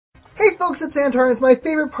folks, it's Antar, and it's my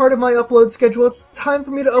favorite part of my upload schedule. It's time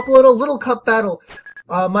for me to upload a Little Cup battle.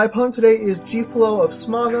 My opponent today is GFlow of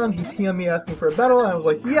Smogon. He PM'd me asking for a battle, and I was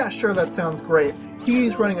like, yeah, sure, that sounds great.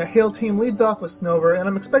 He's running a Hail team, leads off with Snover, and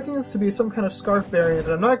I'm expecting this to be some kind of Scarf variant,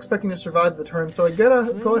 and I'm not expecting to survive the turn, so I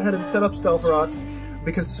gotta go ahead and set up Stealth Rocks,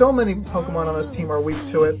 because so many Pokemon on this team are weak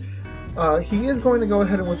to it. He is going to go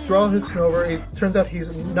ahead and withdraw his Snover. It turns out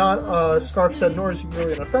he's not a Scarf set, nor is he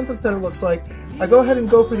really an offensive set, it looks like. I go ahead and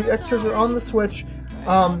go for the X-Scissor on the switch.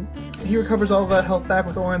 He recovers all of that health back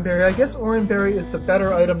with Oran Berry. I guess Oran Berry is the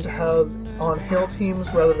better item to have on Hail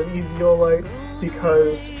teams rather than Eviolite,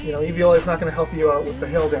 because, you know, Eviolite is not going to help you out with the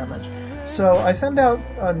Hail damage. So I send out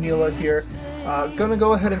Neela here. Gonna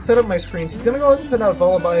go ahead and set up my screens. He's gonna go ahead and send out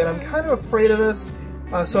Lullaby, and I'm kind of afraid of this.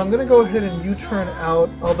 So I'm going to go ahead and U-turn out,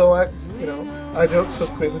 although I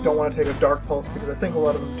just basically don't want to take a Dark Pulse because I think a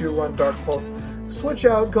lot of them do run Dark Pulse. Switch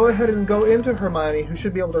out, go ahead and go into Hermione, who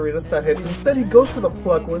should be able to resist that hit. Instead, he goes for the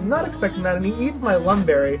Pluck, was not expecting that, and he eats my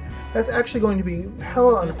Lumberry. That's actually going to be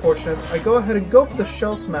hella unfortunate. I go ahead and go for the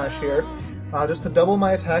Shell Smash here, just to double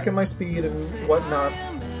my attack and my speed and whatnot.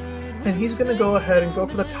 And he's going to go ahead and go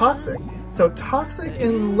for the Toxic. So Toxic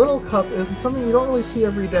in Little Cup is something you don't really see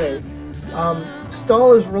every day.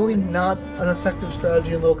 Stall is really not an effective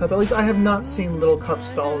strategy in Little Cup. At least I have not seen Little Cup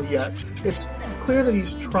stall yet. It's clear that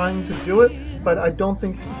he's trying to do it, but I don't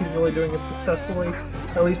think he's really doing it successfully.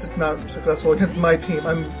 At least it's not successful against my team.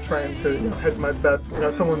 I'm trying to, hedge my bets.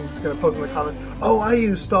 Someone's going to post in the comments, "Oh, I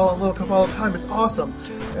use stall in Little Cup all the time. It's awesome."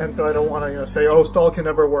 And so I don't want to, say, "Oh, stall can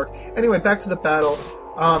never work." Anyway, back to the battle.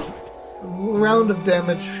 Round of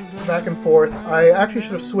damage back and forth. I actually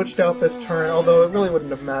should have switched out this turn, although it really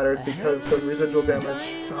wouldn't have mattered because the residual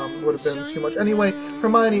damage would have been too much. Anyway,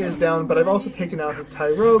 Hermione is down, but I've also taken out his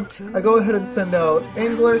Tyrogue. I go ahead and send out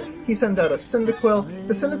Angler. He sends out a Cyndaquil.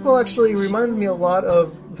 The Cyndaquil actually reminds me a lot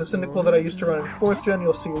of the Cyndaquil that I used to run in 4th gen.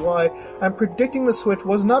 You'll see why. I'm predicting the switch.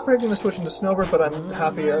 Was not predicting the switch into Snover, but I'm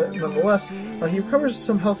happy nonetheless. He recovers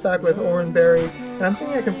some health back with Oran Berry, and I'm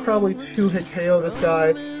thinking I can probably 2-hit KO this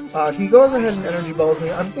guy. He goes ahead and Energy Balls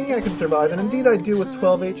me. I'm thinking I can survive, and indeed I do with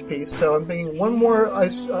 12 HP, so I'm thinking one more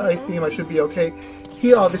Ice Beam, I should be okay.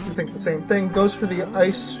 He obviously thinks the same thing, goes for the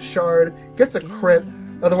Ice Shard, gets a crit,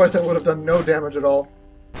 otherwise that would have done no damage at all.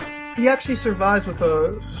 He actually survives with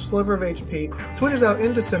a sliver of HP, switches out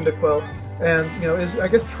into Cyndaquil, and, is, I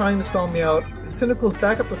guess, trying to stall me out. Cyndaquil's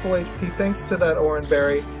back up to full HP thanks to that Oran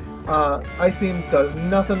Berry. Ice Beam does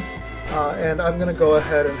nothing. And I'm going to go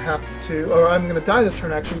ahead and I'm going to die this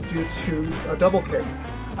turn actually due to a double kick.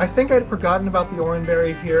 I think I'd forgotten about the Oran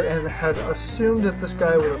Berry here and had assumed that this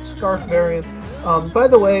guy was a Scarf variant. By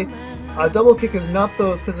the way, double kick is not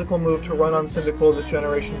the physical move to run on Cyndaquil this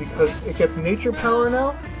generation because it gets Nature Power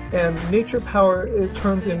now, and Nature Power it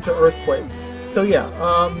turns into Earthquake. So yeah,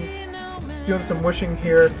 doing some wishing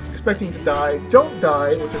here, expecting to die. Don't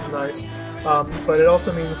die, which is nice. But it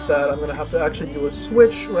also means that I'm going to have to actually do a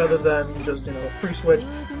switch rather than just, a free switch.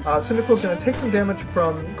 Cyndaquil's going to take some damage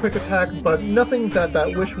from Quick Attack, but nothing that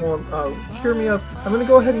wish won't cure me of. I'm going to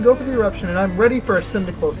go ahead and go for the Eruption, and I'm ready for a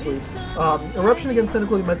Cyndaquil sweep. Eruption against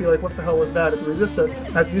Cyndaquil, you might be like, what the hell was that? It resisted.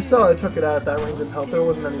 As you saw, I took it out at that range of health. There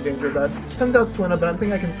wasn't any danger of that. Sends out Swinub, but I'm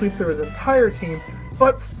thinking I can sweep through his entire team,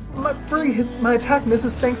 but my attack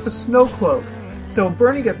misses thanks to Snow Cloak. So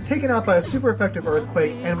Bernie gets taken out by a super effective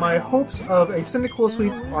Earthquake, and my hopes of a Cyndaquil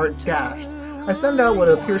sweep are dashed. I send out what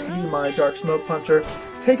appears to be my Dark Smoke Puncher,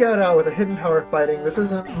 take it out with a Hidden Power Fighting. This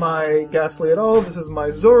isn't my Ghastly at all, this is my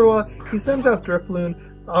Zorua. He sends out Drifloon,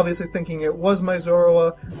 obviously thinking it was my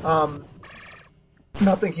Zorua.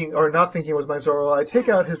 Not thinking it was my Zorua. I take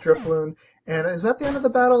out his Drifloon, and is that the end of the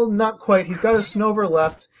battle? Not quite. He's got his Snover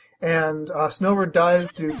left, and Snover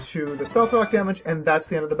dies due to the Stealth Rock damage, and that's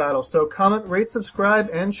the end of the battle. So comment, rate,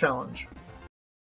 subscribe, and challenge.